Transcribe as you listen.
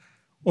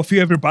Well, if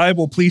you have your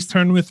Bible, please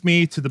turn with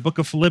me to the book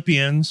of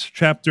Philippians,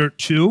 chapter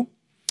 2.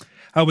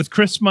 With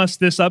Christmas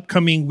this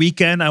upcoming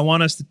weekend, I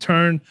want us to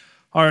turn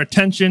our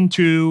attention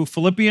to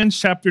Philippians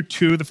chapter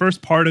 2, the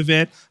first part of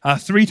it,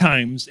 3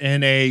 times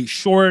in a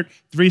short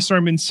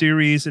 3-sermon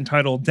series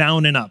entitled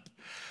Down and Up.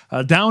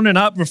 Down and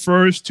Up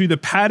refers to the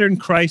pattern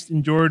Christ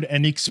endured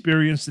and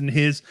experienced in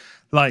his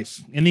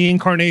life. In the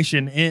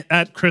incarnation,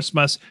 at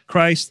Christmas,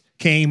 Christ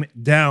came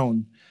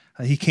down.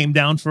 He came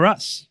down for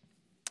us.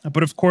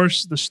 But of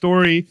course, the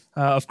story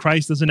of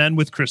Christ doesn't end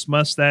with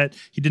Christmas, that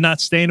he did not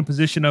stay in a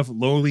position of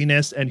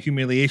lowliness and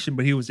humiliation,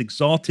 but he was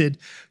exalted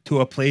to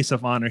a place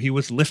of honor. He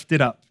was lifted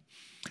up.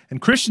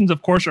 And Christians,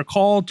 of course, are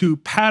called to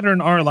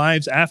pattern our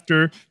lives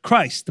after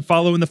Christ, to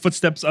follow in the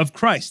footsteps of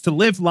Christ, to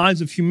live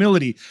lives of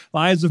humility,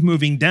 lives of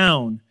moving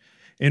down,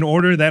 in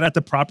order that at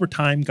the proper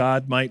time,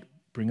 God might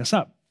bring us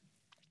up.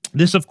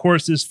 This, of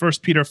course, is 1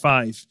 Peter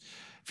 5.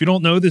 If you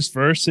don't know this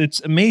verse,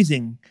 it's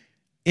amazing.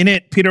 In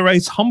it, Peter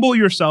writes, "Humble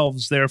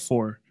yourselves,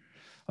 therefore,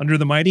 under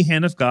the mighty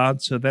hand of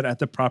God, so that at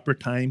the proper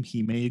time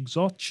he may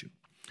exalt you."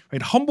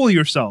 Right? Humble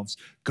yourselves,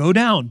 go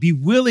down, be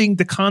willing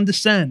to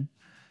condescend,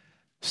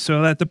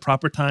 so that at the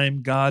proper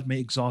time God may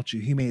exalt you.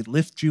 He may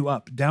lift you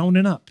up, down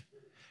and up.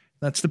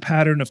 That's the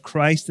pattern of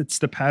Christ. It's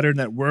the pattern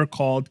that we're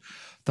called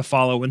to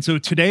follow. And so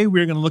today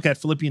we're going to look at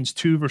Philippians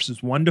 2,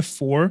 verses 1 to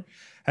 4,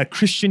 at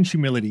Christian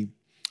humility.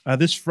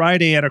 This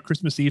Friday at our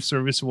Christmas Eve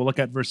service, we'll look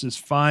at verses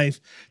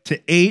 5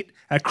 to 8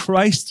 at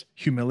Christ's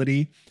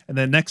humility. And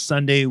then next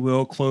Sunday,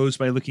 we'll close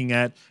by looking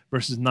at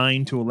verses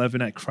 9 to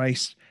 11 at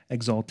Christ's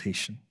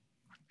exaltation.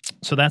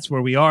 So that's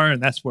where we are,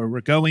 and that's where we're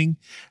going.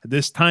 At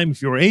this time,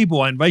 if you're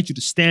able, I invite you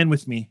to stand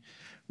with me.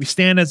 We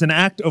stand as an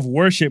act of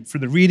worship for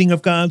the reading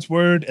of God's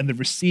word and the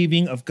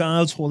receiving of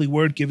God's holy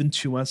word given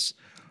to us.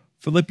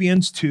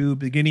 Philippians 2,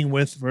 beginning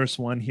with verse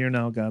 1, hear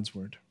now God's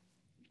word.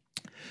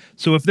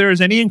 "So if there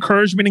is any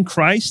encouragement in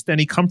Christ,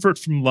 any comfort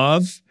from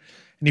love,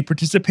 any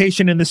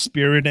participation in the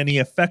Spirit, any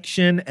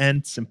affection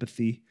and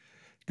sympathy,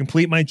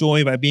 complete my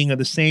joy by being of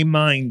the same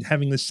mind,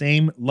 having the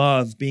same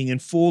love, being in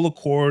full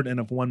accord and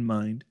of one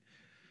mind.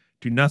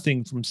 Do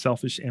nothing from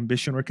selfish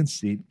ambition or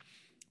conceit,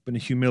 but in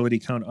humility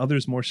count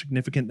others more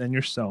significant than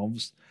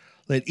yourselves.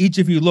 Let each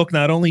of you look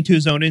not only to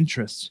his own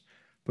interests,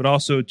 but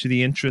also to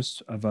the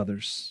interests of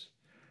others.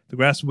 The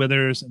grass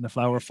withers and the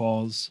flower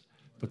falls,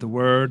 but the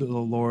word of the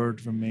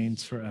Lord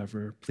remains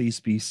forever." Please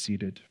be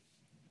seated.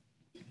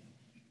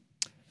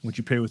 Would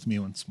you pray with me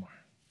once more?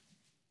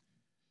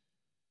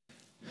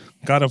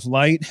 God of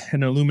light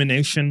and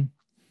illumination,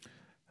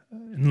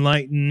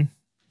 enlighten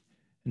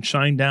and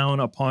shine down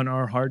upon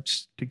our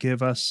hearts to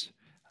give us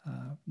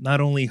not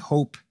only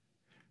hope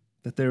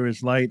that there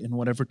is light in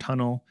whatever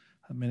tunnel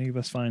many of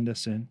us find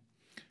us in,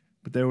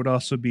 but there would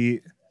also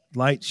be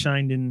light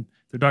shined in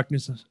the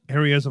darkness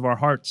areas of our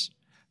hearts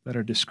that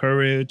are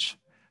discouraged,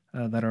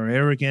 that are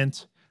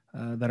arrogant,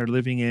 that are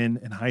living in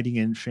and hiding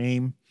in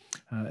shame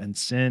and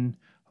sin.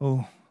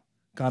 Oh,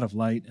 God of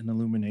light and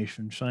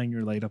illumination, shine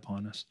your light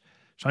upon us.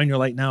 Shine your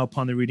light now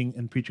upon the reading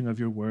and preaching of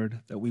your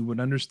word, that we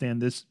would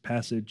understand this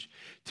passage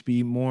to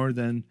be more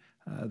than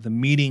the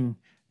meaning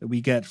that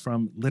we get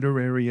from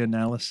literary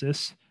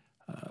analysis,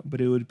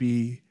 but it would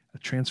be a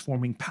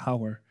transforming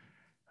power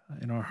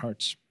in our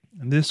hearts.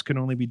 And this can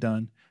only be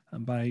done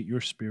by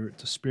your Spirit.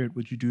 The Spirit,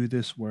 would you do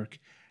this work?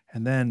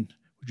 And then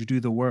would you do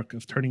the work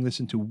of turning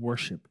this into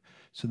worship,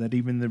 so that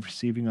even the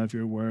receiving of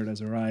your word,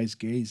 as our eyes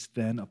gaze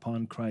then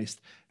upon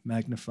Christ,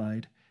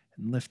 magnified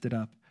and lifted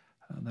up,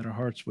 that our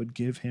hearts would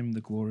give him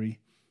the glory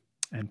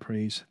and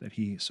praise that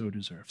he so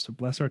deserves. So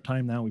bless our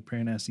time now. We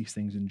pray and ask these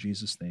things in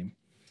Jesus' name.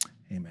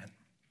 Amen.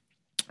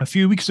 A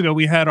few weeks ago,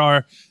 we had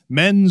our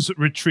men's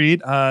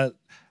retreat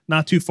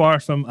not too far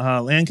from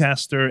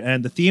Lancaster,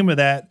 and the theme of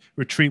that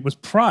retreat was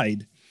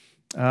pride.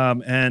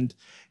 And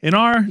in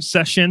our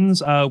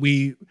sessions,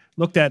 we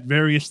looked at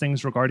various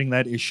things regarding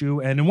that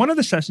issue. And in one of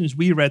the sessions,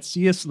 we read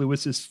C.S.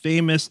 Lewis's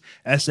famous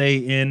essay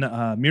in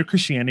Mere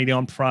Christianity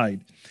on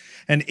pride.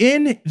 And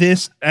in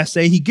this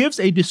essay, he gives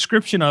a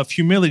description of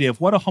humility,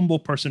 of what a humble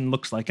person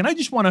looks like. And I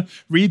just want to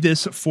read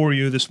this for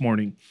you this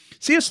morning.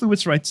 C.S.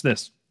 Lewis writes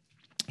this.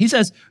 He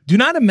says, "Do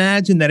not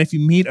imagine that if you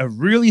meet a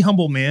really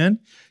humble man,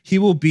 he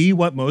will be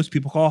what most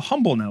people call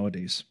humble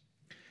nowadays.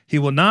 He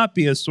will not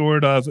be a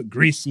sort of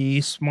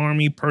greasy,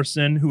 smarmy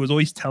person who is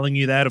always telling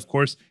you that, of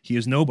course, he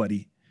is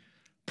nobody.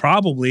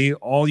 Probably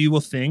all you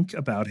will think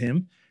about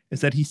him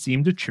is that he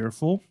seemed a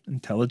cheerful,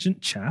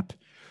 intelligent chap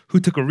who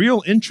took a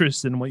real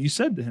interest in what you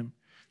said to him.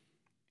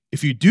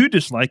 If you do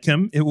dislike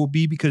him, it will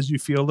be because you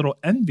feel a little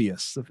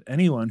envious of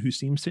anyone who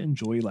seems to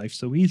enjoy life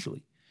so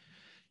easily.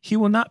 He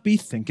will not be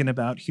thinking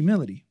about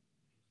humility.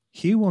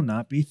 He will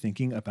not be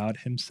thinking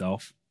about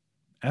himself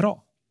at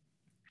all."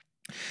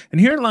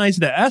 And here lies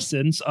the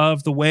essence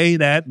of the way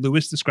that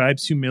Lewis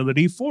describes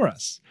humility for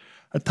us,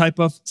 a type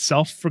of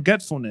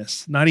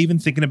self-forgetfulness, not even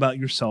thinking about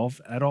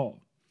yourself at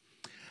all.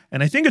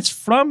 And I think it's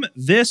from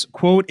this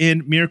quote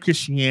in Mere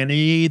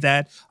Christianity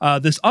that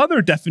this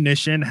other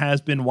definition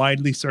has been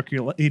widely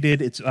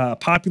circulated. It's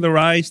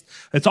popularized.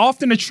 It's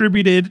often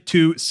attributed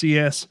to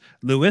C.S.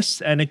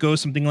 Lewis, and it goes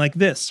something like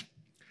this.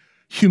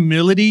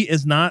 Humility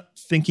is not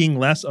thinking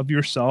less of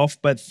yourself,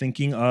 but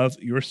thinking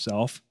of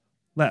yourself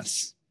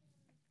less.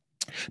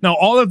 Now,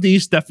 all of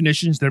these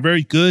definitions, they're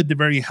very good, they're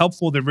very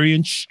helpful, they're very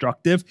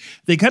instructive.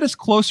 They get us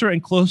closer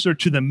and closer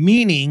to the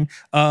meaning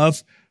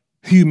of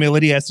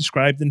humility as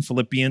described in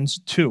Philippians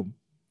 2.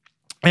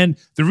 And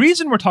the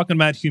reason we're talking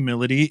about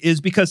humility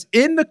is because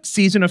in the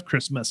season of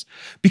Christmas,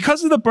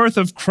 because of the birth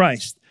of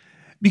Christ,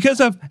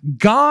 because of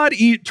God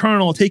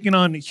eternal taking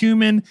on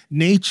human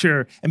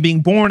nature and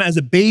being born as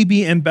a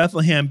baby in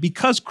Bethlehem,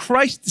 because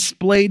Christ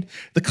displayed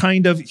the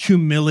kind of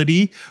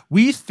humility,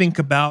 we think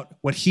about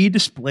what he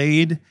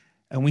displayed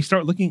and we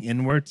start looking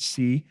inward to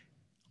see,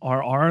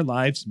 are our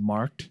lives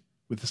marked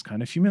with this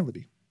kind of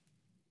humility?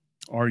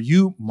 Are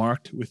you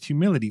marked with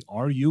humility?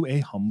 Are you a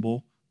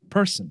humble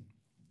person?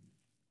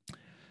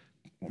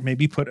 Or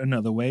maybe put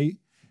another way,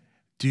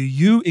 do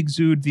you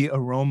exude the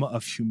aroma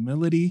of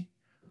humility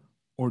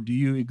or do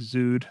you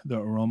exude the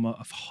aroma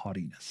of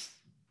haughtiness?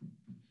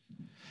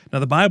 Now,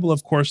 the Bible,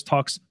 of course,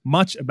 talks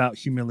much about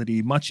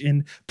humility, much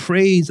in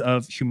praise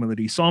of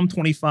humility. Psalm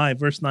 25,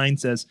 verse 9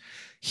 says,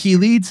 he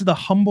leads the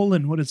humble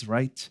in what is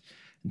right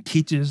and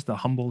teaches the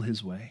humble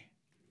his way.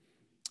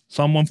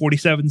 Psalm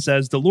 147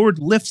 says, the Lord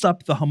lifts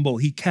up the humble.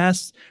 He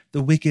casts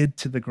the wicked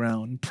to the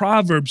ground.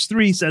 Proverbs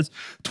 3 says,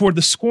 toward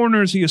the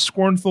scorners he is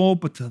scornful,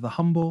 but to the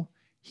humble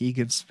he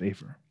gives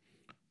favor.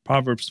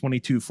 Proverbs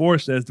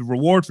 22:4 says, the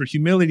reward for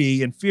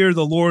humility and fear of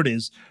the Lord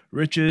is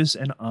riches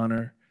and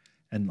honor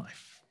and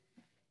life.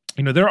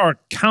 You know, there are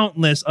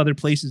countless other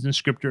places in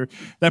Scripture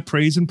that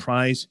praise and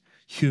prize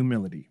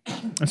humility.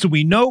 And so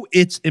we know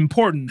it's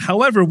important.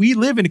 However, we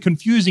live in a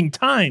confusing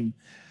time.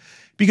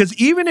 Because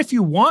even if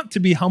you want to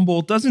be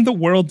humble, doesn't the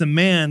world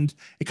demand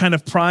a kind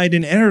of pride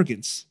and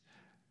arrogance?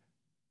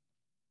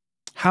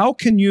 How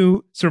can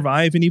you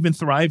survive and even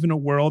thrive in a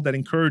world that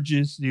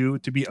encourages you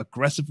to be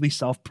aggressively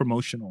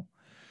self-promotional?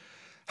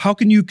 How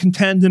can you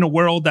contend in a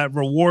world that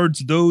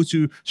rewards those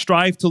who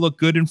strive to look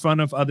good in front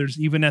of others,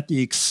 even at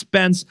the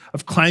expense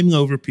of climbing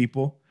over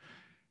people,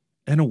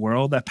 in a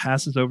world that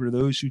passes over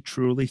those who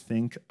truly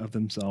think of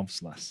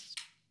themselves less?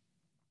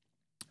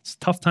 It's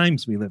tough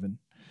times we live in.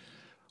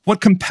 What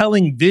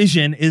compelling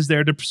vision is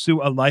there to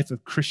pursue a life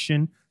of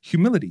Christian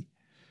humility?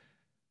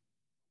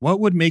 What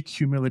would make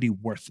humility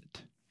worth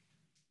it?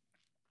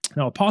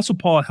 Now, Apostle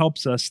Paul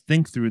helps us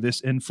think through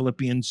this in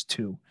Philippians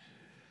 2.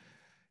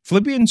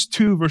 Philippians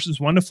 2, verses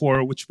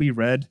 1-4, which we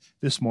read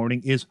this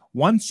morning, is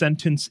one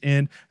sentence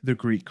in the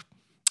Greek.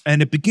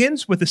 And it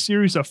begins with a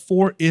series of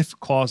 4 if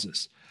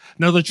clauses.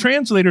 Now, the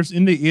translators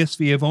in the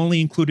ESV have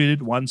only included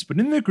it once, but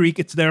in the Greek,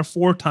 it's there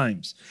 4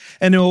 times.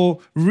 And it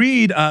will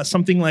read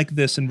something like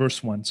this in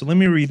verse 1. So let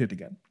me read it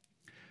again.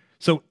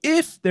 So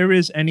if there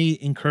is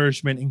any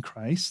encouragement in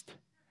Christ,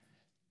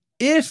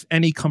 if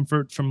any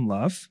comfort from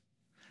love,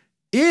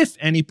 if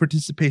any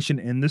participation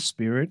in the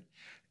Spirit,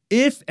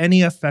 if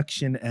any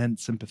affection and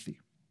sympathy.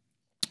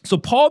 So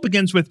Paul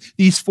begins with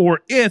these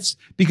 4 ifs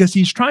because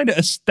he's trying to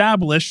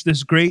establish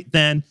this great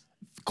then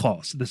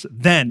clause, this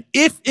then,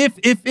 if,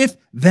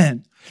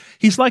 then.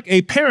 He's like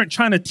a parent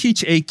trying to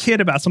teach a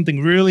kid about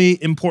something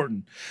really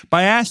important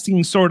by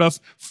asking sort of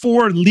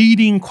 4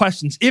 leading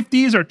questions. If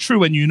these are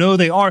true, and you know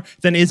they are,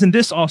 then isn't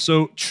this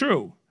also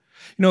true?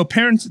 You know,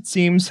 parents, it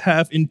seems,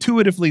 have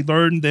intuitively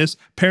learned this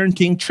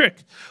parenting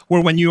trick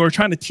where when you are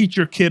trying to teach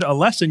your kid a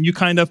lesson, you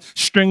kind of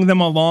string them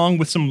along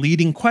with some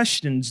leading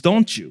questions,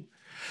 don't you?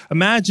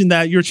 Imagine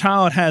that your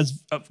child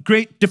has a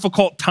great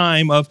difficult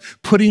time of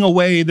putting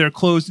away their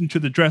clothes into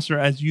the dresser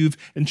as you've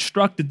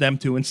instructed them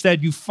to.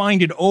 Instead, you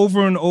find it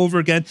over and over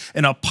again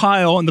in a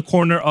pile in the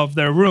corner of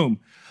their room.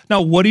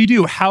 Now, what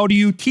do? How do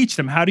you teach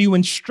them? How do you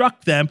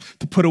instruct them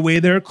to put away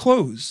their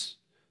clothes?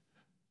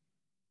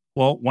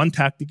 Well, one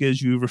tactic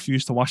is you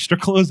refuse to wash their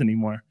clothes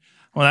anymore.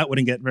 Well, that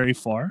wouldn't get very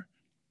far.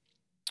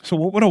 So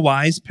what would a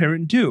wise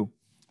parent do?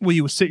 Well,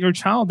 you would sit your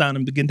child down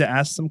and begin to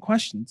ask some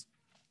questions.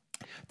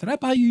 Did I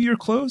buy you your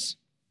clothes?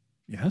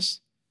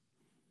 Yes.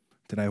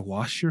 Did I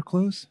wash your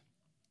clothes?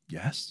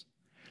 Yes.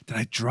 Did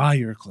I dry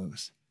your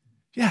clothes?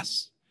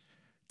 Yes.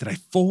 Did I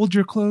fold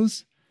your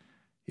clothes?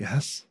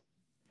 Yes.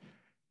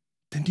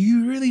 Then do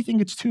you really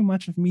think it's too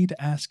much of me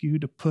to ask you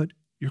to put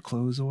your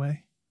clothes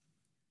away?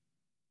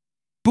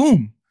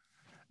 Boom.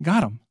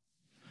 Got them.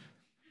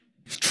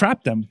 You've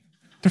trapped them.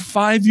 They're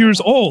 5 years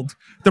old.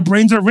 Their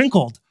brains are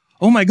wrinkled.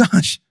 Oh my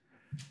gosh.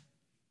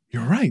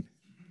 You're right.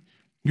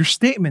 Your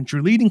statements,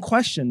 your leading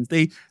questions,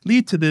 they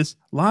lead to this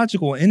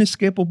logical,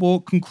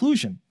 inescapable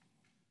conclusion.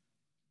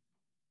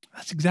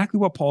 That's exactly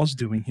what Paul's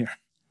doing here.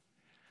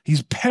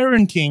 He's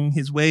parenting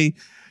his way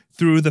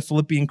through the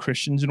Philippian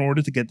Christians in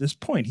order to get this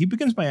point. He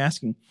begins by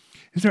asking,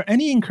 is there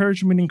any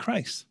encouragement in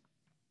Christ?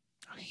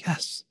 Oh,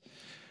 yes.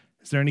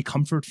 Is there any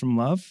comfort from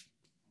love?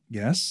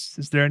 Yes.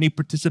 Is there any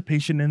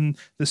participation in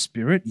the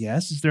Spirit?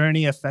 Yes. Is there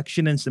any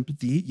affection and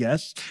sympathy?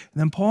 Yes.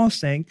 And then Paul is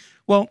saying,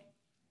 well,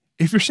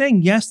 if you're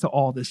saying yes to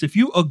all this, if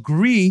you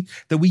agree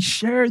that we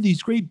share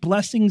these great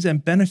blessings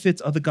and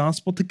benefits of the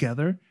gospel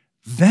together,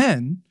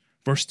 then,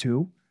 verse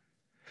 2,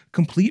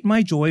 complete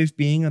my joy of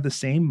being of the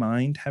same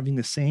mind, having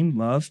the same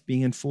love,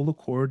 being in full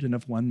accord and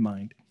of one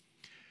mind.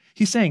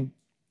 He's saying,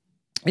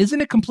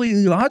 isn't it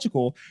completely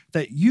logical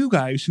that you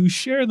guys who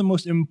share the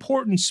most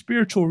important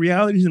spiritual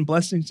realities and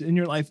blessings in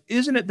your life,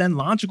 isn't it then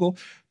logical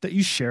that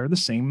you share the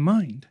same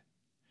mind?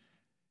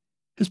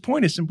 His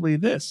point is simply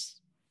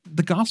this: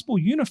 the gospel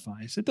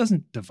unifies, it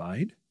doesn't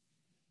divide.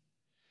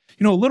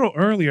 A little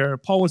earlier,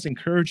 Paul was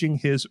encouraging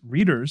his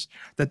readers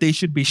that they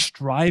should be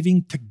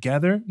striving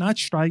together, not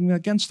striving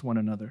against one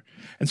another.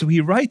 And so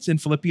he writes in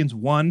Philippians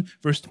 1,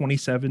 verse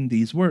 27,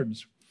 these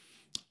words: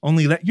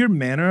 only let your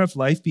manner of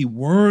life be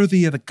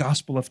worthy of the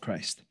gospel of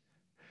Christ,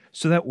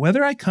 so that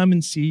whether I come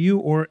and see you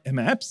or am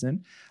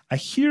absent, I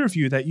hear of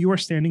you that you are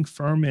standing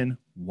firm in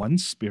one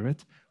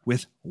spirit,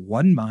 with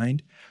one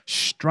mind,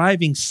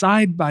 striving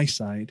side by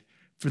side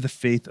for the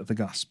faith of the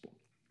gospel.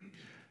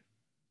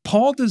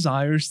 Paul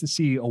desires to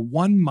see a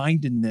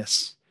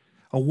one-mindedness,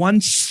 a one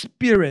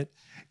spirit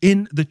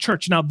in the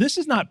church. Now, this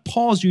is not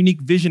Paul's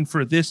unique vision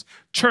for this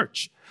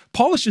church.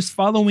 Paul is just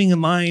following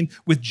in line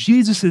with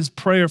Jesus'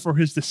 prayer for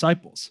his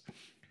disciples.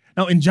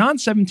 Now, in John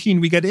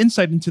 17, we get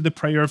insight into the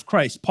prayer of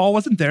Christ. Paul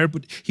wasn't there,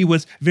 but he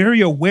was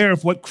very aware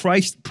of what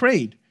Christ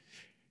prayed.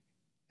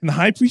 In the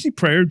high priestly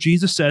prayer,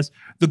 Jesus says,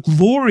 the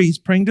glory, he's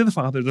praying to the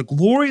Father, the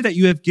glory that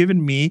you have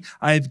given me,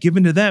 I have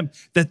given to them,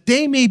 that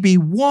they may be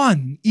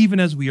one, even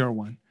as we are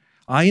one.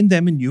 I and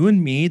them and you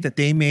and me, that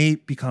they may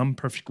become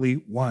perfectly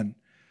one,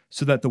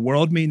 so that the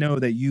world may know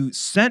that you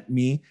sent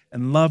me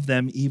and loved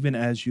them even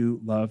as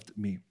you loved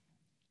me.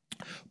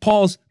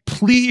 Paul's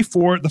plea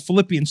for the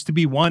Philippians to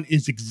be one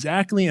is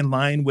exactly in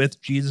line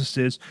with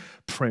Jesus'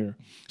 prayer.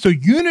 So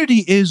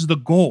unity is the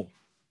goal.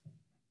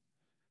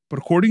 But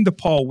according to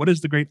Paul, what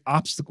is the great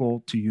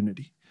obstacle to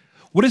unity?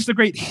 What is the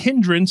great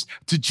hindrance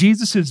to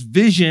Jesus'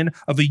 vision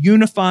of a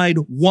unified,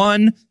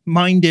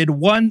 one-minded,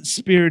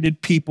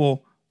 one-spirited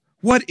people?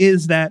 What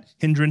is that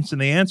hindrance?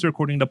 And the answer,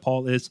 according to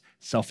Paul, is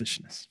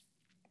selfishness.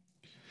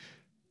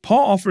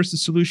 Paul offers the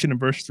solution in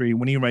verse 3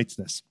 when he writes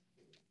this: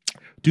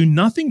 do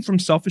nothing from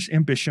selfish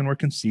ambition or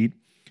conceit,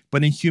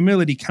 but in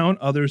humility count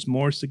others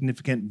more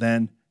significant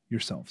than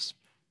yourselves.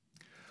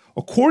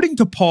 According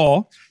to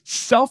Paul,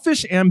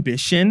 selfish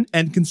ambition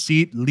and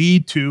conceit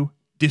lead to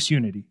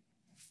disunity.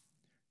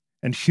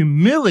 And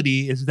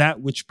humility is that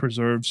which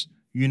preserves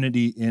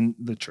unity in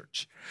the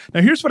church.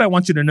 Now, here's what I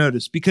want you to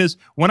notice, because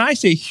when I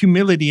say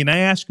humility and I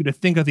ask you to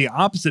think of the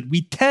opposite,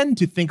 we tend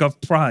to think of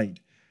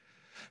pride.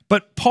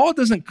 But Paul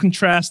doesn't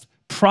contrast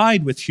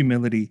pride with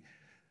humility,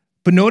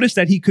 but notice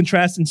that he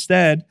contrasts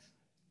instead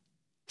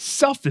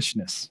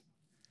selfishness.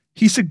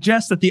 He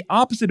suggests that the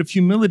opposite of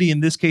humility in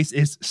this case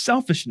is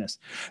selfishness,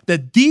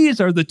 that these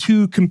are the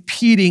two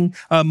competing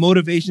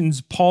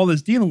motivations Paul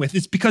is dealing with.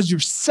 It's because you're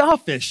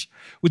selfish,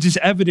 which is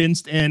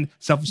evidenced in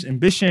selfish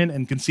ambition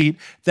and conceit,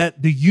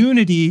 that the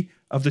unity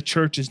of the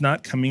church is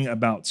not coming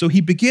about. So he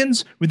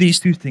begins with these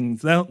two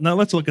things. Now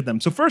let's look at them.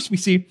 So first we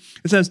see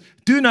it says,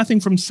 do nothing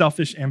from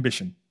selfish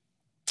ambition.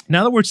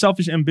 Now, the word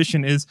selfish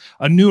ambition is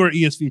a newer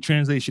ESV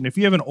translation. If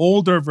you have an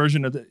older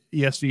version of the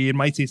ESV, it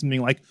might say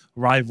something like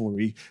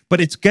rivalry,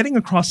 but it's getting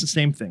across the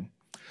same thing.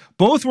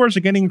 Both words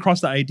are getting across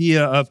the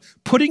idea of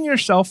putting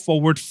yourself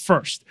forward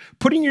first,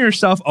 putting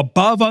yourself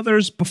above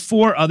others,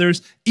 before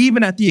others,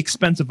 even at the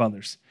expense of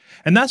others.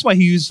 And that's why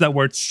he uses that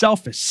word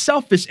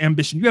selfish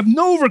ambition. You have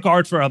no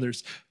regard for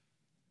others.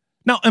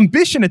 Now,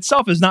 ambition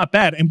itself is not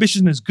bad.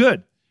 Ambition is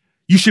good.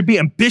 You should be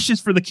ambitious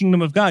for the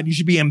kingdom of God. You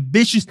should be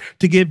ambitious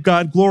to give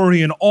God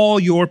glory in all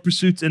your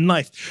pursuits in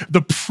life.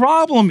 The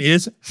problem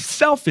is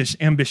selfish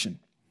ambition.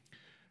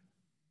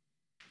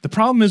 The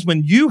problem is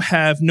when you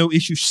have no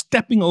issue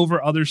stepping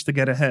over others to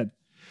get ahead.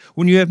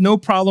 When you have no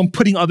problem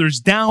putting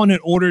others down in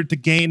order to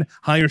gain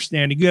higher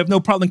standing. You have no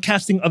problem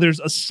casting others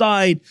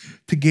aside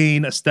to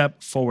gain a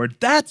step forward.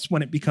 That's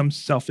when it becomes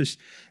selfish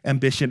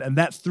ambition, and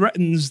that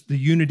threatens the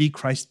unity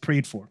Christ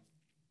prayed for.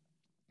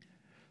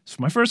 So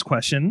my first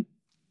question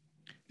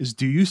is,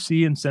 do you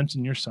see and sense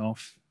in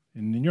yourself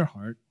and in your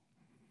heart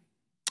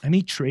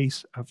any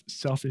trace of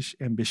selfish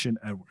ambition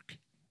at work?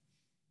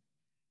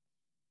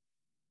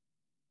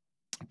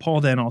 Paul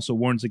then also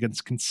warns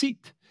against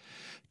conceit.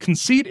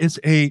 Conceit is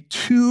a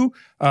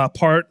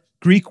two-part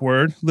Greek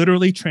word,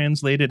 literally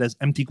translated as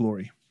empty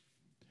glory.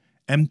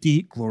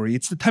 Empty glory.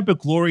 It's the type of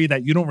glory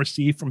that you don't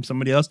receive from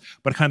somebody else,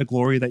 but a kind of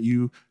glory that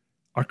you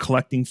are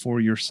collecting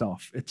for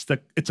yourself. It's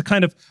a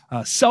kind of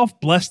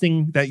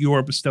self-blessing that you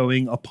are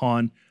bestowing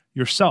upon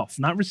yourself,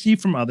 not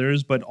received from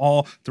others, but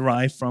all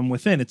derived from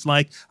within. It's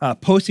like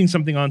posting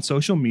something on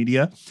social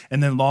media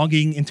and then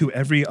logging into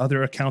every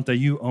other account that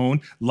you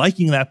own,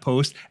 liking that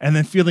post, and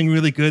then feeling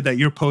really good that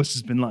your post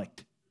has been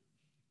liked.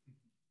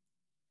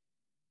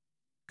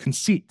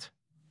 Conceit,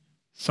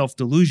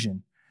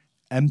 self-delusion,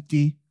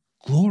 empty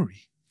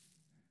glory.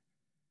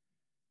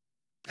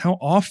 How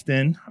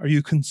often are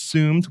you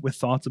consumed with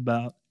thoughts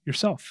about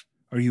yourself?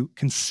 Are you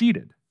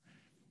conceited?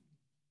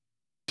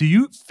 Do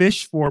you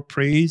fish for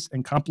praise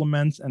and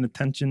compliments and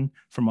attention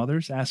from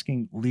others,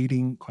 asking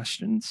leading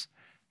questions?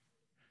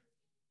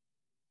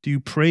 Do you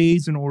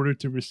praise in order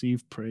to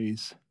receive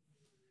praise?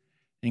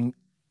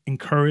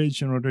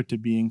 Encourage in order to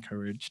be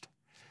encouraged?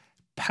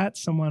 Pat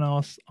someone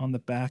else on the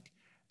back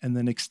and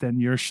then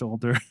extend your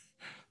shoulder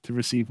to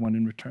receive one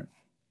in return?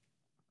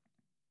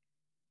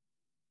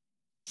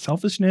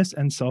 Selfishness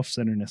and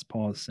self-centeredness,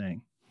 Paul is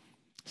saying.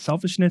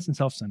 Selfishness and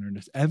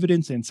self-centeredness,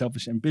 evidence in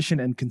selfish ambition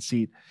and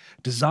conceit,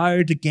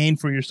 desire to gain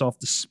for yourself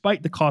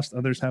despite the cost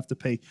others have to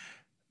pay.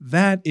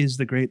 That is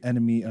the great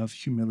enemy of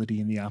humility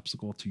and the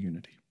obstacle to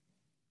unity.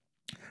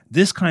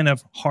 This kind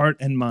of heart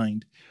and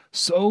mind,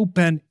 so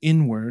bent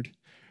inward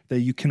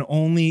that you can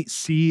only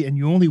see and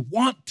you only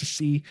want to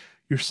see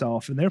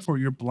yourself, and therefore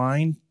you're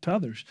blind to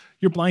others.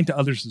 You're blind to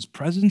others'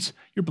 presence.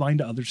 You're blind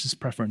to others'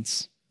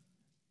 preference.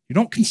 You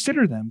don't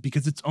consider them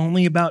because it's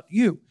only about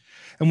you.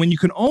 And when you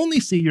can only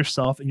see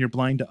yourself and you're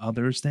blind to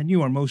others, then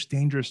you are most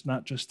dangerous,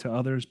 not just to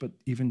others, but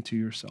even to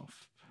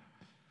yourself.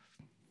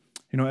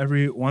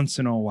 Every once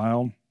in a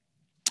while,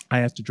 I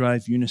have to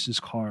drive Eunice's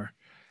car.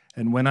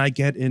 And when I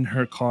get in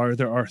her car,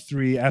 there are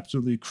 3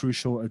 absolutely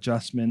crucial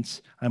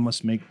adjustments I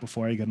must make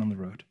before I get on the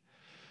road.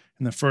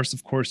 And the first,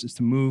 of course, is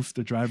to move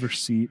the driver's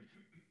seat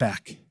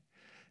back,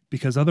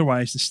 because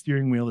otherwise the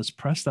steering wheel is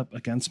pressed up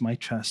against my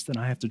chest and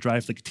I have to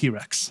drive like a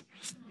T-Rex.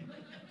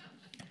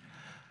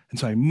 And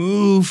so I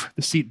move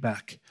the seat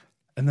back.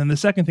 And then the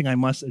second thing I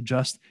must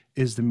adjust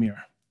is the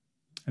mirror.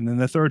 And then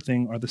the third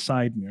thing are the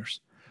side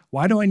mirrors.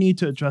 Why do I need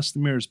to adjust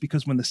the mirrors?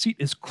 Because when the seat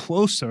is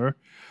closer,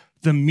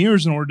 the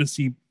mirrors, in order to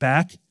see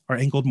back, are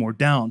angled more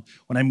down.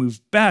 When I move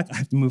back, I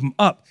have to move them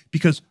up,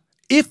 because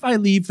if I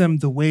leave them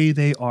the way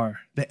they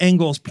are, the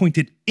angle is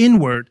pointed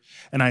inward,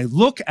 and I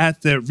look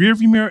at the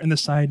rearview mirror and the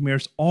side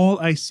mirrors, all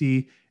I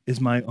see is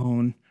my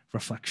own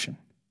reflection.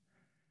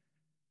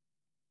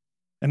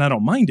 And I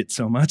don't mind it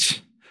so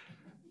much.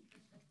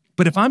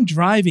 But if I'm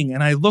driving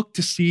and I look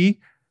to see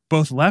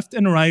both left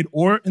and right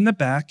or in the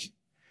back,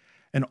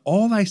 and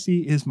all I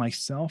see is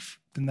myself,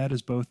 then that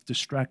is both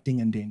distracting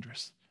and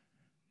dangerous.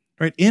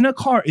 Right? In a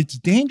car, it's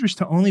dangerous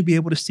to only be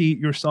able to see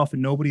yourself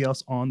and nobody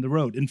else on the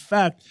road. In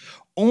fact,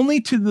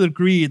 only to the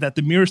degree that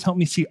the mirrors help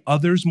me see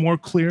others more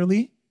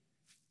clearly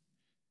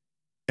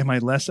am I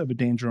less of a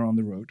danger on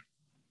the road.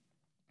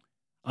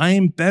 I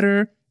am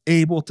better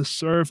able to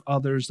serve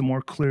others the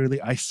more clearly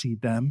I see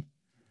them,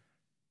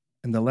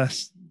 and the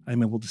less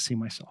I'm able to see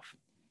myself.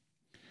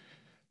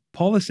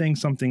 Paul is saying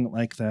something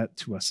like that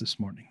to us this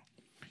morning.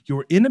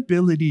 Your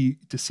inability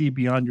to see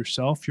beyond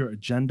yourself, your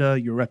agenda,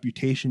 your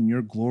reputation,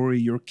 your glory,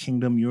 your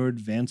kingdom, your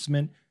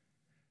advancement,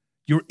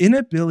 your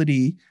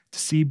inability to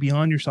see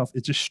beyond yourself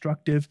is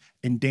destructive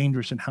and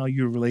dangerous in how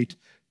you relate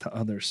to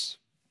others.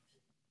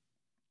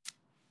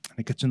 And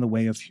it gets in the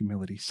way of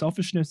humility.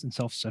 Selfishness and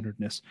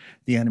self-centeredness,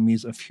 the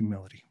enemies of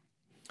humility.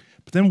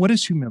 But then what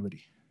is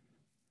humility?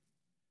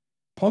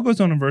 Paul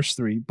goes on in verse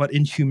 3, but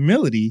in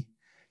humility,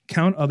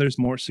 count others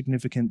more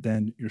significant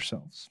than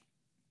yourselves.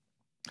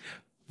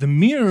 The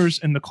mirrors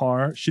in the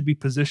car should be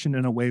positioned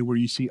in a way where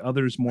you see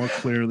others more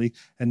clearly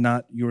and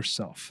not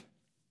yourself.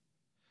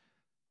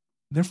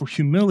 Therefore,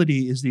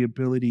 humility is the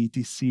ability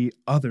to see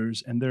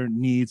others and their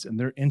needs and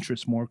their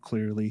interests more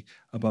clearly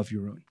above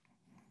your own.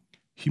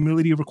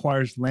 Humility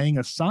requires laying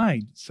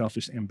aside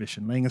selfish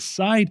ambition, laying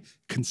aside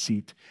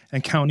conceit,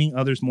 and counting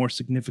others more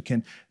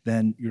significant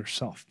than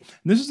yourself.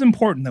 And this is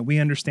important that we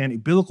understand a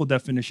biblical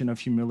definition of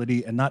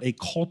humility and not a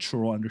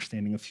cultural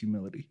understanding of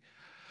humility.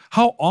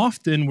 How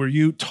often were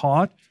you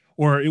taught,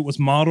 or it was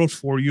modeled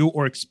for you,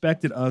 or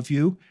expected of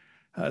you,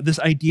 this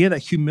idea that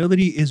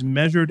humility is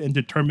measured and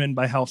determined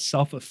by how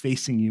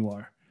self-effacing you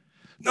are?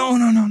 No.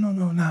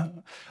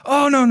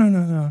 Oh,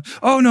 no.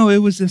 Oh, no, it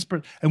was this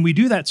person. And we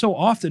do that so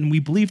often, we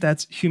believe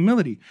that's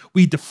humility.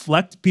 We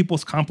deflect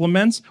people's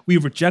compliments, we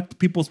reject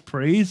people's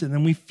praise, and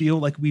then we feel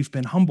like we've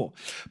been humble.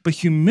 But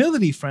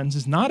humility, friends,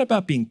 is not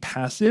about being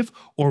passive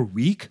or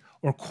weak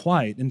or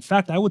quiet. In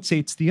fact, I would say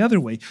it's the other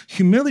way.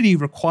 Humility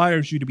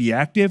requires you to be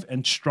active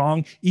and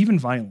strong, even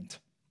violent.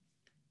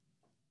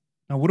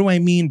 Now, what do I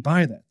mean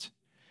by that?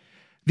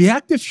 The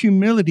act of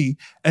humility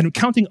and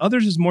counting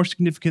others as more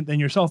significant than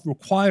yourself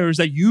requires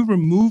that you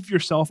remove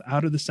yourself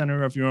out of the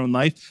center of your own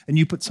life and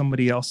you put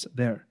somebody else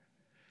there.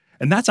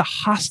 And that's a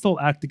hostile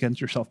act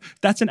against yourself.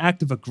 That's an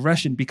act of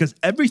aggression, because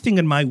everything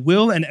in my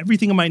will and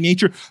everything in my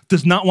nature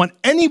does not want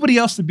anybody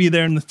else to be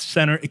there in the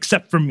center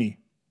except for me.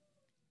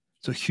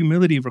 So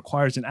humility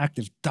requires an act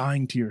of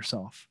dying to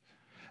yourself,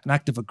 an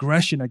act of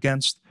aggression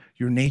against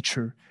your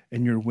nature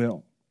and your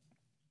will.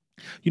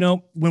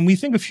 When we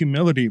think of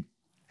humility,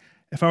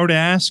 if I were to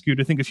ask you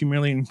to think of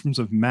humility in terms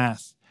of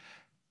math,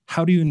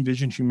 how do you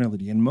envision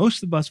humility? And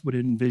most of us would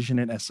envision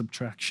it as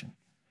subtraction.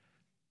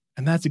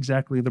 And that's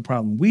exactly the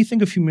problem. We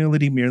think of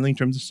humility merely in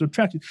terms of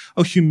subtraction.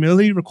 Oh,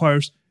 humility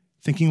requires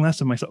thinking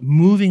less of myself,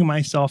 moving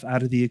myself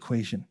out of the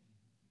equation.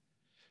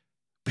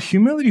 But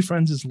humility,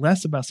 friends, is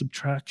less about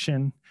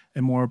subtraction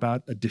and more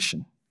about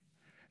addition.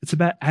 It's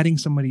about adding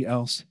somebody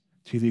else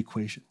to the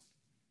equation.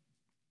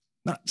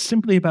 Not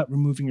simply about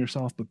removing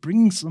yourself, but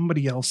bringing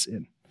somebody else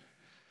in.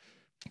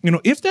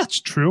 If that's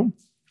true,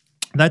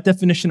 that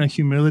definition of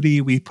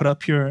humility we put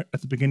up here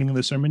at the beginning of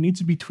the sermon needs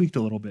to be tweaked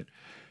a little bit.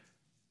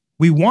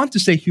 We want to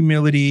say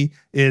humility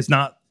is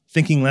not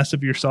thinking less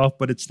of yourself,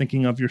 but it's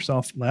thinking of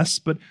yourself less.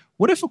 But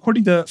what if,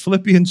 according to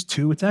Philippians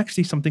 2, it's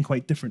actually something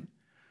quite different?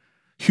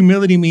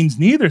 Humility means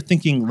neither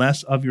thinking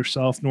less of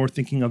yourself nor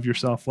thinking of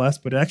yourself less,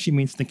 but it actually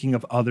means thinking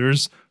of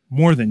others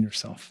more than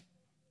yourself.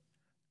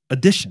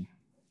 Addition.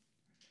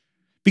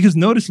 Because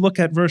look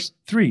at verse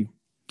 3.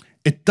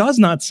 It does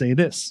not say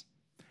this.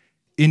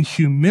 In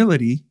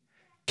humility,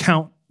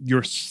 count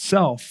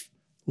yourself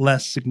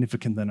less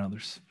significant than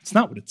others. It's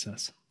not what it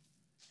says.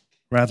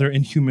 Rather,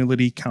 in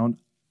humility, count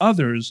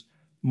others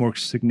more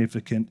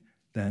significant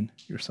than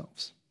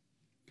yourselves.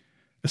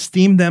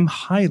 Esteem them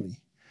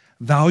highly.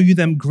 Value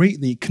them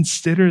greatly.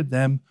 Consider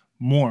them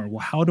more. Well,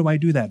 how do I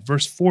do that?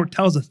 Verse 4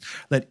 tells us,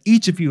 let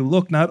each of you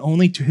look not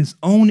only to his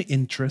own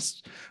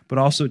interests, but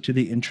also to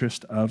the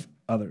interest of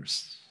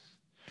others.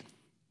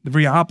 The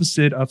very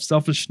opposite of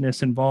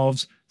selfishness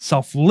involves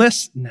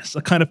selflessness,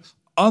 a kind of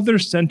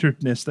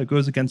other-centeredness that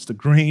goes against the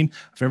grain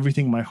of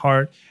everything my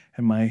heart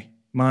and my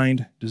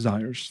mind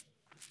desires.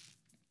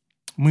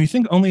 When we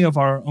think only of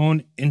our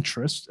own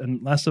interests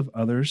and less of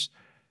others,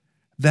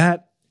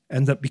 that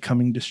ends up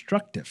becoming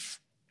destructive,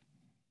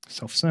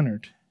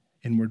 self-centered,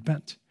 inward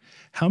bent.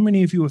 How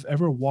many of you have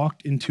ever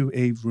walked into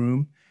a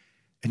room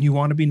and you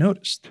want to be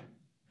noticed?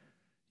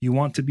 You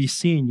want to be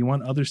seen. You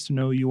want others to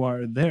know you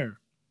are there.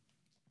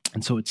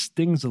 And so it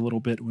stings a little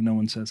bit when no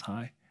one says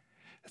hi.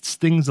 It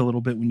stings a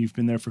little bit when you've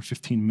been there for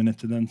 15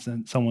 minutes and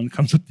then someone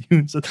comes up to you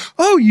and says,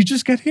 oh, you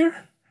just get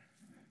here?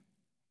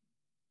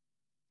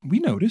 We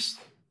notice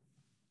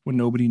when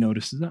nobody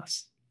notices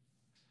us.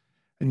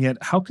 And yet,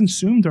 how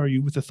consumed are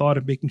you with the thought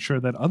of making sure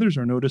that others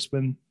are noticed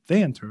when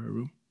they enter a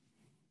room?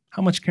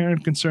 How much care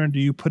and concern do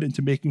you put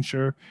into making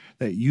sure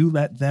that you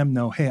let them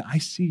know, hey, I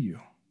see you?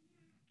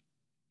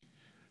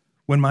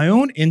 When my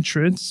own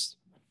interests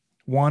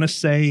want to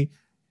say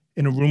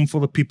in a room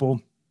full of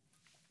people,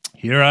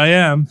 here I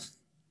am,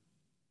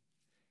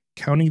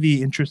 counting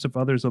the interests of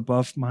others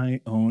above my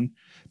own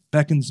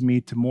beckons me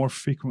to more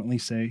frequently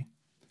say,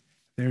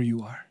 there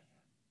you are.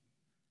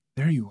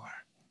 There you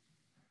are.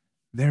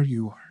 There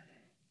you are.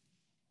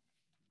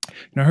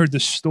 And I heard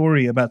this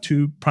story about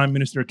two prime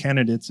minister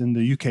candidates in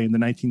the UK in the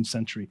 19th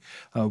century,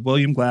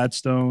 William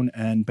Gladstone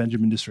and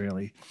Benjamin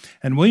Disraeli.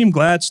 And William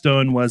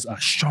Gladstone was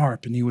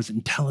sharp and he was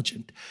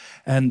intelligent.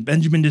 And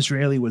Benjamin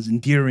Disraeli was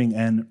endearing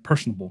and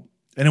personable.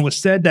 And it was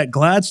said that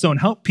Gladstone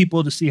helped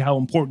people to see how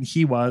important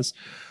he was,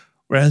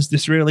 whereas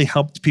Disraeli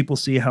helped people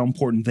see how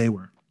important they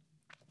were.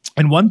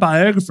 And one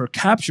biographer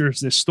captures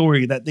this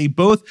story that they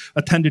both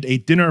attended a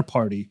dinner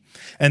party.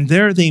 And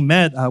there they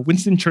met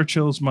Winston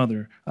Churchill's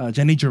mother,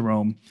 Jenny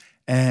Jerome.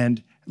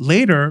 And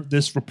later,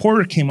 this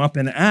reporter came up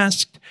and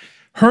asked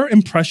her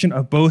impression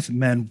of both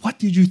men. What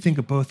did you think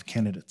of both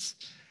candidates?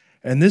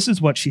 And this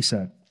is what she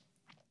said.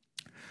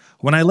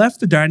 When I left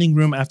the dining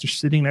room after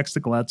sitting next to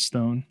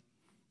Gladstone,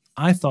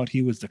 I thought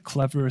he was the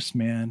cleverest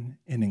man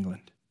in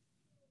England.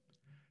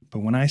 But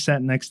when I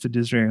sat next to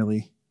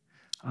Disraeli,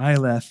 I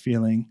left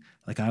feeling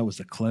like I was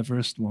the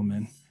cleverest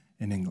woman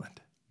in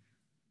England.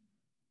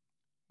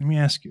 Let me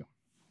ask you,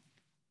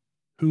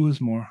 who was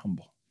more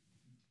humble?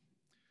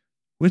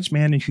 Which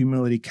man in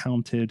humility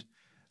counted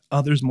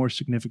others more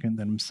significant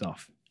than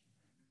himself?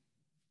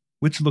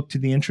 Which looked to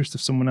the interest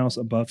of someone else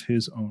above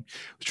his own?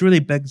 Which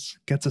really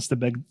gets us to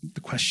beg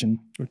the question,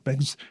 or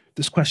begs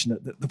this question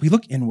that we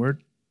look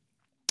inward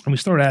and we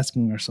start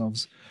asking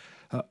ourselves,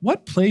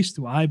 what place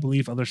do I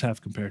believe others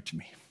have compared to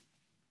me?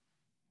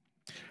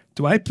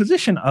 Do I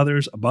position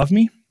others above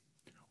me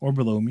or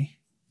below me?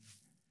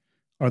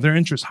 Are their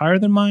interests higher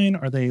than mine?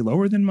 Are they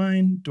lower than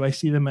mine? Do I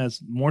see them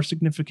as more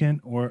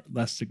significant or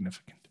less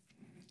significant?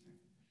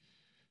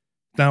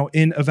 Now,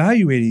 in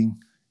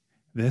evaluating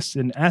this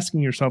and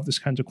asking yourself these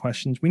kinds of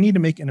questions, we need to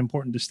make an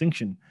important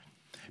distinction,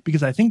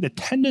 because I think the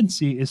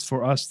tendency is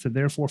for us to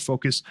therefore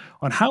focus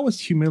on how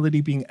is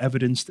humility being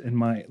evidenced in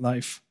my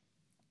life.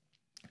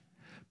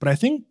 But I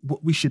think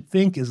what we should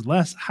think is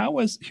less, how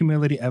is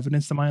humility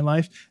evidenced in my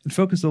life? And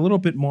focus a little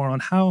bit more on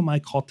how am I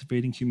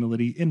cultivating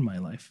humility in my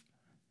life?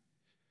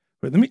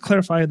 But let me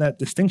clarify that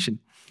distinction.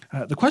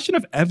 The question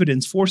of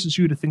evidence forces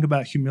you to think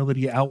about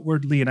humility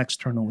outwardly and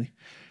externally.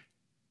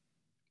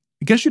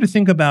 It gets you to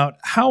think about,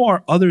 how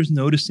are others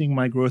noticing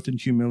my growth in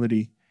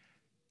humility?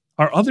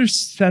 Are others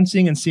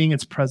sensing and seeing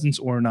its presence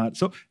or not?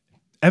 So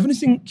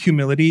evidencing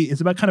humility is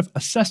about kind of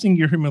assessing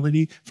your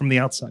humility from the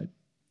outside.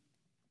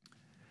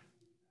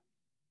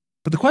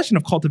 But the question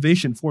of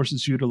cultivation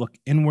forces you to look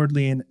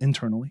inwardly and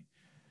internally.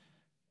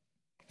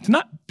 To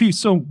not be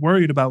so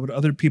worried about what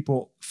other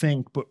people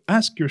think, but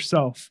ask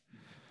yourself,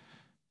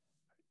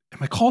 am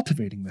I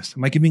cultivating this?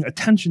 Am I giving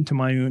attention to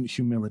my own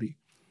humility?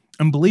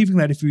 I'm believing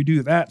that if you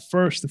do that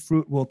first, the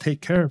fruit will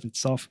take care of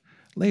itself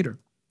later.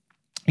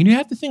 And you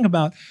have to think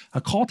about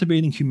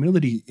cultivating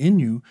humility in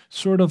you,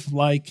 sort of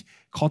like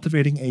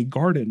cultivating a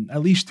garden.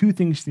 At least two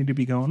things need to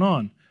be going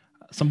on.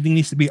 Something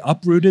needs to be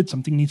uprooted,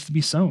 something needs to be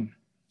sown.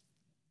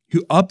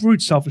 You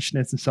uproot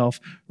selfishness and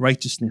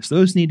self-righteousness.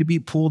 Those need to be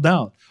pulled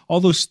out. All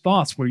those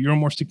thoughts where you're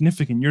more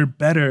significant, you're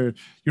better,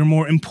 you're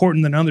more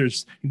important than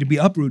others need to be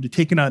uprooted,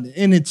 taken out.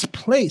 In its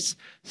place,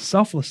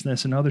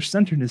 selflessness and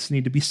other-centeredness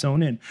need to be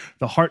sown in.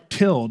 The heart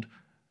tilled,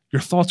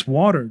 your thoughts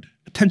watered,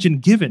 attention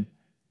given.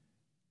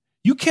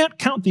 You can't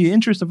count the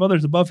interests of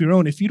others above your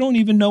own if you don't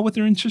even know what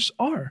their interests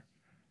are.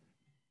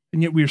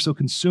 And yet we are so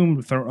consumed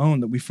with our own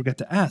that we forget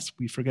to ask,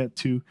 we forget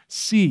to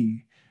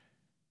see.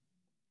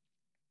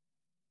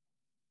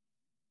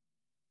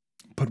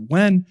 But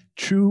when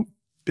true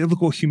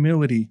biblical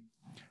humility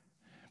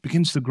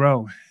begins to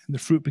grow and the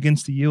fruit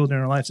begins to yield in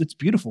our lives, it's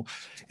beautiful.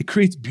 It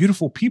creates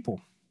beautiful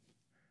people.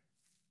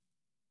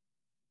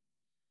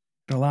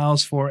 It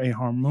allows for a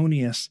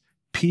harmonious,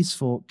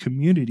 peaceful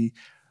community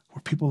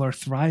where people are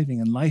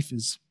thriving and life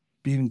is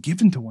being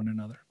given to one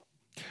another.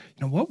 You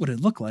know, what would it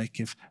look like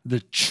if the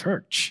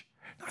church,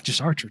 not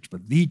just our church,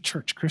 but the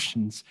church,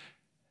 Christians,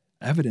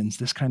 evidence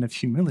this kind of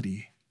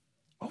humility?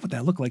 What would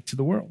that look like to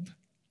the world?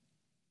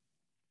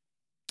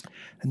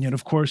 And yet,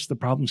 of course, the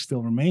problem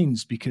still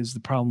remains because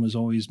the problem is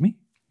always me.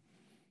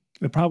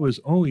 The problem is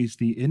always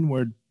the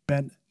inward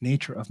bent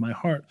nature of my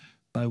heart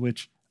by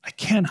which I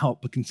can't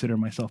help but consider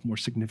myself more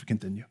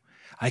significant than you.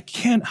 I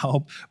can't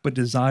help but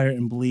desire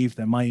and believe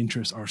that my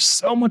interests are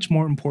so much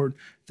more important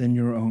than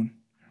your own.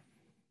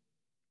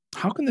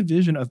 How can the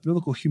vision of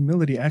biblical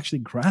humility actually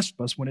grasp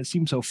us when it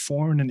seems so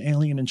foreign and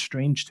alien and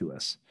strange to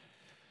us?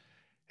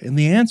 And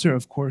the answer,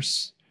 of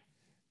course,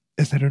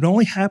 is that it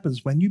only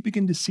happens when you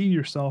begin to see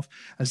yourself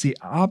as the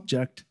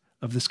object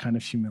of this kind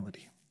of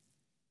humility.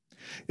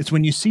 It's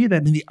when you see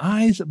that in the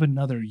eyes of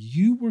another,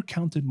 you were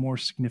counted more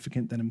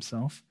significant than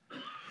himself.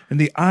 In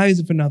the eyes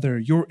of another,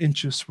 your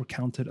interests were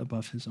counted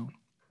above his own.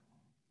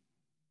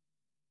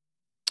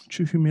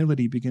 True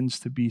humility begins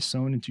to be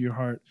sown into your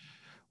heart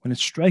when it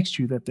strikes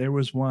you that there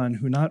was one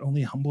who not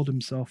only humbled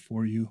himself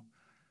for you,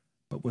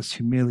 but was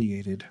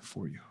humiliated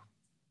for you.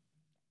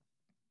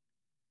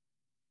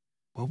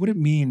 What would it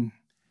mean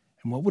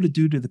and what would it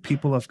do to the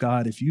people of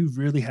God if you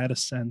really had a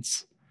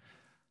sense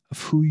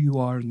of who you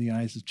are in the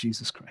eyes of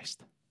Jesus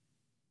Christ?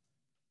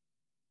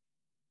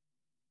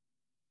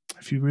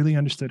 If you really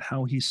understood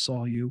how he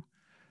saw you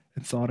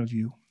and thought of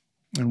you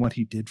and what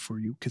he did for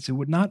you, because it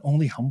would not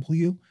only humble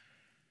you,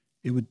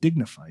 it would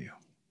dignify you.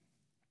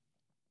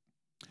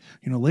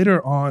 You know,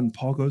 later on,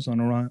 Paul goes on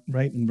to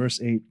write in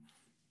verse 8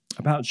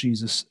 about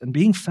Jesus, and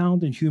being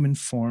found in human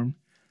form,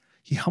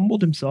 he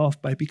humbled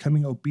himself by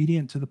becoming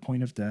obedient to the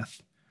point of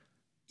death,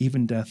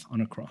 even death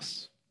on a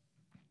cross.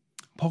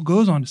 Paul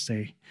goes on to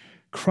say,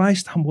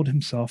 Christ humbled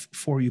himself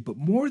for you, but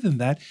more than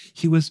that,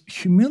 he was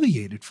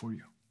humiliated for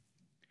you.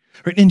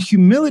 Right? In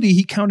humility,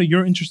 he counted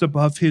your interest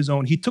above his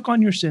own. He took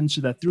on your sins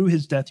so that through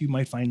his death you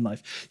might find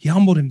life. He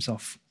humbled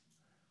himself.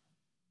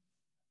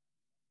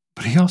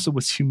 But he also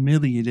was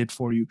humiliated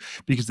for you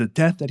because the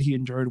death that he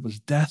endured was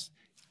death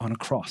on a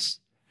cross,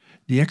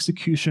 the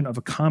execution of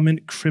a common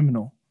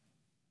criminal.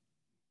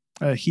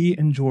 He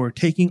endured,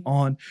 taking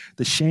on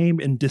the shame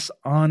and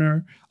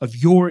dishonor of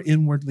your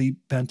inwardly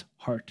bent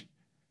heart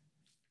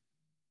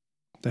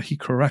that he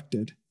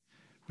corrected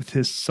with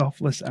his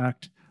selfless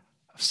act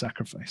of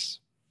sacrifice.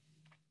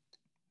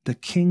 The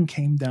king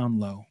came down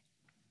low.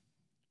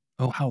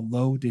 Oh, how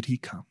low did he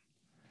come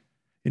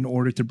in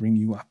order to bring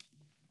you up?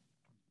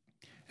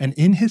 And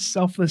in his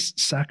selfless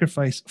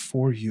sacrifice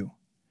for you,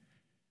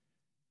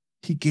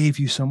 he gave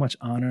you so much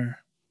honor.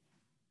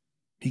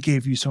 He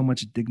gave you so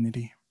much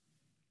dignity.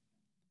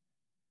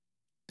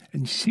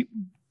 And you see,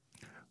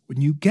 when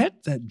you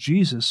get that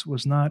Jesus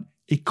was not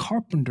a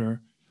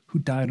carpenter who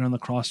died on the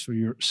cross for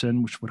your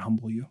sin, which would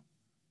humble you,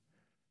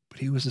 but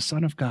he was the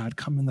Son of God,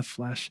 come in the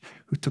flesh,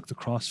 who took the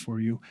cross for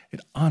you,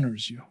 it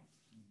honors you.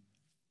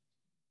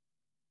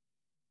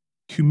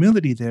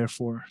 Humility,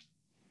 therefore,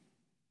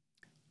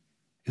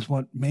 is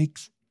what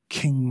makes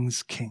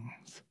kings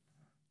kings.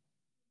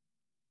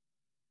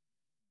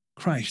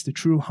 Christ, the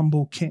true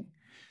humble king.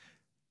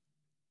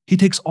 He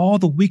takes all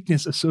the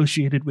weakness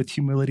associated with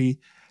humility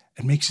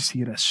and makes you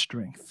see it as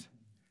strength.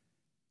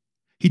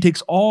 He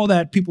takes all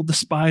that people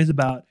despise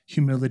about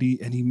humility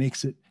and he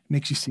makes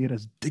you see it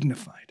as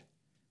dignified.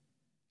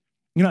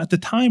 You know, at the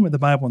time of the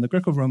Bible, in the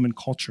Greco-Roman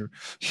culture,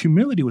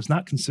 humility was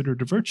not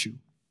considered a virtue.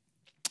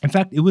 In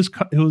fact, it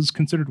was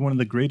considered one of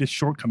the greatest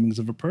shortcomings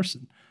of a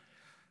person.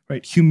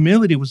 Right?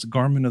 Humility was the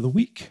garment of the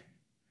weak.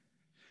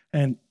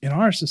 And in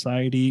our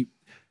society,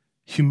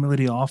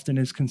 humility often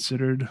is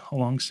considered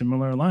along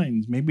similar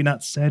lines. Maybe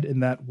not said in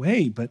that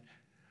way, but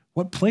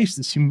what place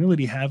does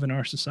humility have in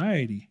our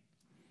society?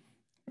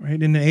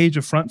 Right? In the age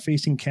of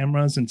front-facing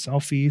cameras and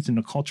selfies, in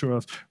a culture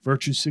of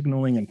virtue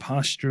signaling and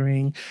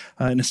posturing,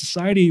 in a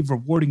society of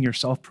rewarding your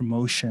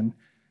self-promotion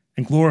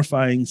and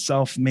glorifying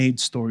self-made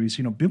stories,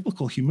 you know,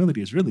 biblical humility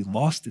has really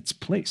lost its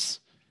place.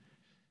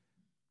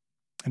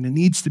 And it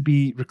needs to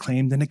be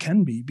reclaimed, and it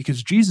can be,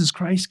 because Jesus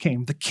Christ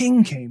came, the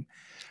King came,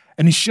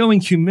 and his showing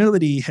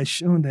humility has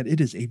shown that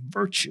it is a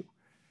virtue.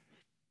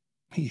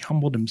 He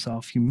humbled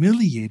himself,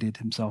 humiliated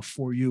himself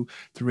for you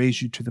to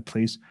raise you to the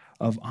place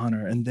of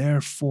honor. And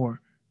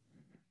therefore,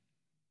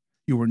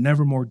 You were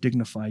never more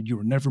dignified. You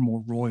were never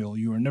more royal.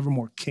 You were never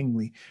more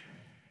kingly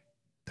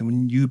than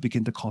when you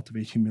begin to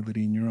cultivate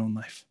humility in your own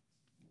life,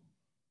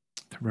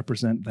 to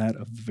represent that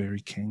of the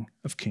very King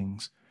of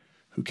Kings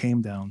who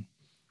came down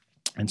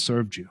and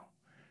served you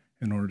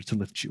in order to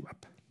lift you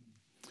up.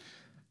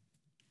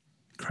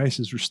 Christ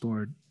has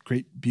restored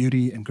great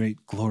beauty and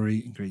great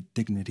glory and great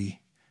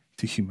dignity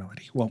to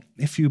humility. Well,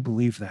 if you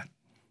believe that,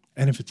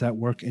 and if it's at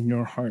work in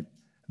your heart,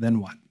 then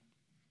what?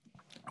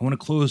 I want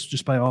to close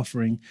just by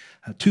offering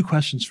two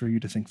questions for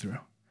you to think through.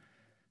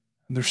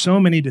 And there's so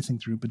many to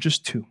think through, but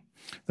just two.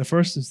 The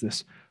first is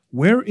this: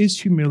 where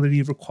is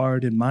humility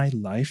required in my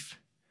life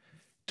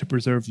to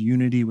preserve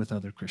unity with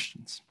other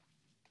Christians?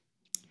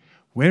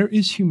 Where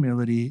is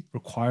humility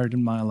required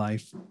in my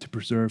life to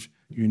preserve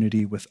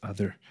unity with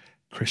other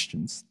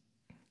Christians?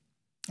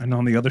 And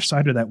on the other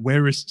side of that,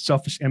 where is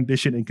selfish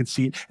ambition and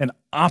conceit an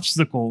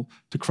obstacle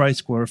to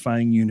Christ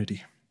glorifying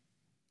unity?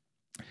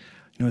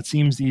 You know, it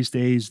seems these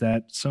days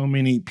that so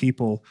many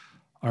people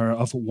are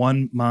of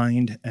one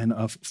mind and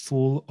of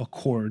full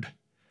accord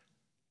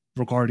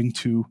regarding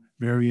to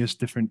various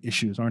different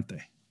issues, aren't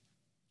they?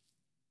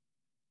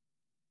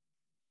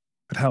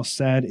 But how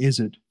sad is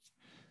it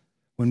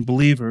when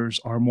believers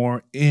are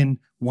more in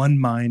one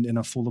mind and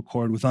of full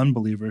accord with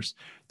unbelievers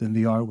than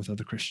they are with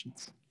other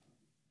Christians?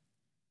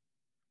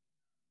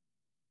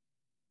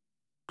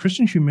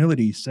 Christian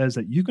humility says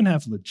that you can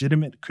have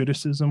legitimate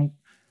criticism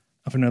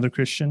of another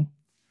Christian,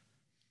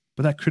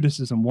 but that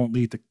criticism won't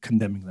lead to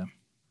condemning them.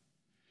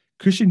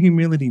 Christian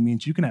humility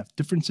means you can have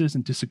differences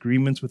and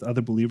disagreements with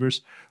other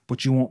believers,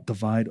 but you won't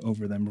divide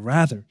over them.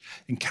 Rather,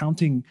 in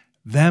counting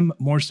them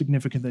more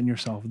significant than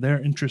yourself,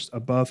 their interest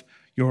above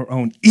your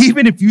own,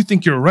 even if you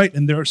think you're right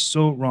and they're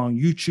so wrong,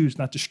 you choose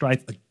not to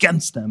strive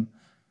against them,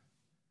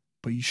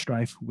 but you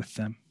strive with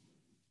them.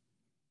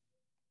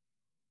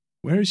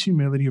 Where is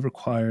humility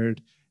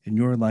required in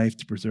your life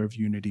to preserve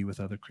unity with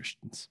other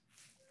Christians?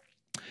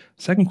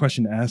 Second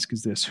question to ask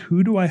is this: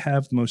 who do I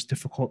have the most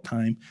difficult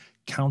time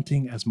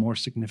counting as more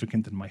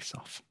significant than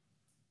myself?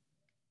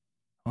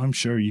 I'm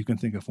sure you can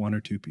think of one or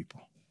two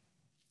people.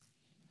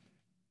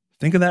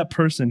 Think of that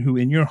person who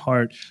in your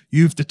heart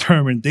you've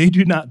determined they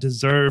do not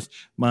deserve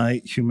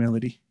my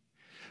humility.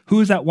 Who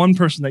is that one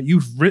person that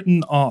you've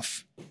written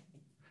off?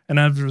 And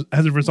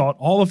as a result,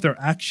 all of their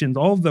actions,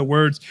 all of their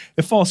words,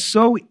 it falls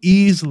so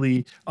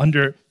easily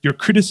under your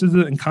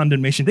criticism and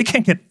condemnation. They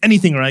can't get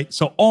anything right,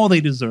 so all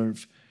they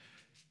deserve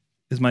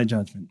is my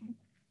judgment.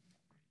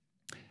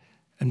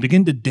 And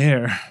begin to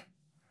dare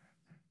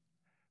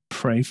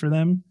pray for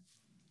them,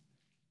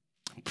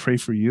 pray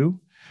for you,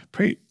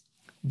 pray.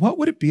 What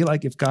would it be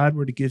like if God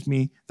were to give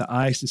me the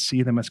eyes to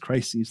see them as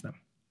Christ sees them?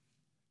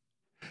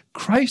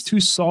 Christ who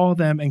saw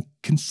them and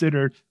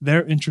considered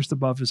their interest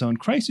above his own.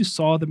 Christ who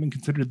saw them and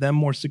considered them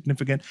more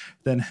significant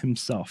than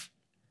himself.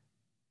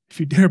 If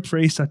you dare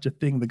pray such a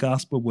thing, the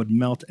gospel would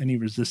melt any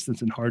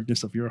resistance and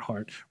hardness of your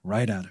heart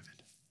right out of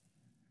it.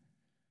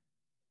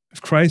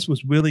 If Christ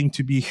was willing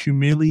to be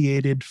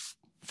humiliated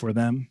for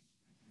them,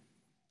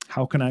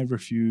 how can I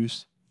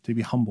refuse to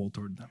be humble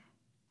toward them?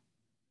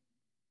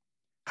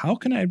 How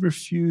can I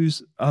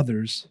refuse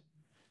others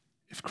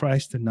if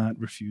Christ did not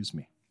refuse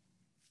me?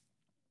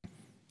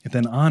 It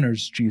then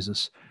honors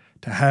Jesus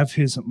to have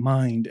his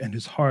mind and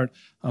his heart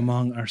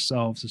among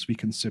ourselves as we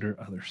consider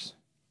others.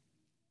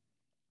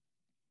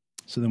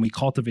 So then we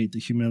cultivate the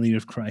humility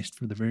of Christ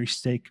for the very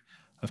sake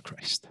of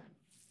Christ.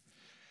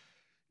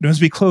 You know, as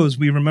we close,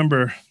 we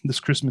remember this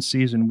Christmas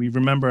season. We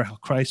remember how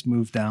Christ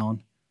moved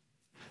down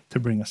to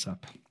bring us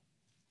up.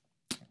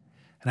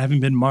 And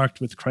having been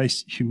marked with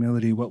Christ's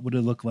humility, what would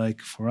it look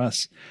like for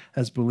us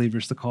as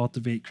believers to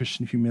cultivate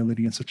Christian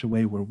humility in such a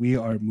way where we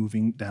are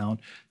moving down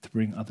to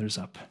bring others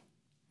up?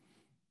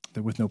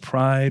 That with no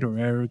pride or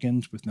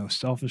arrogance, with no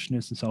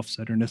selfishness and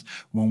self-centeredness,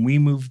 when we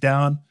move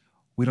down,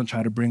 we don't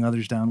try to bring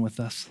others down with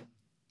us,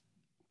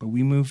 but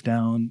we move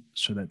down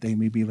so that they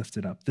may be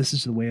lifted up. This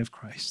is the way of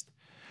Christ.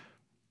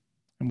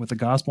 And with the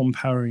gospel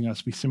empowering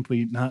us, we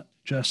simply not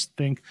just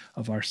think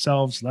of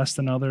ourselves less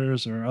than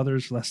others or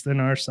others less than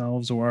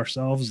ourselves or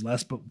ourselves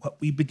less, but what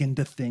we begin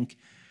to think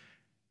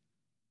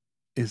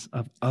is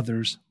of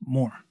others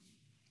more.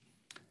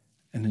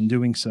 And in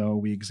doing so,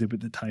 we exhibit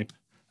the type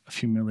of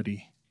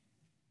humility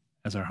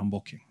as our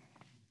humble King.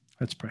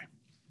 Let's pray.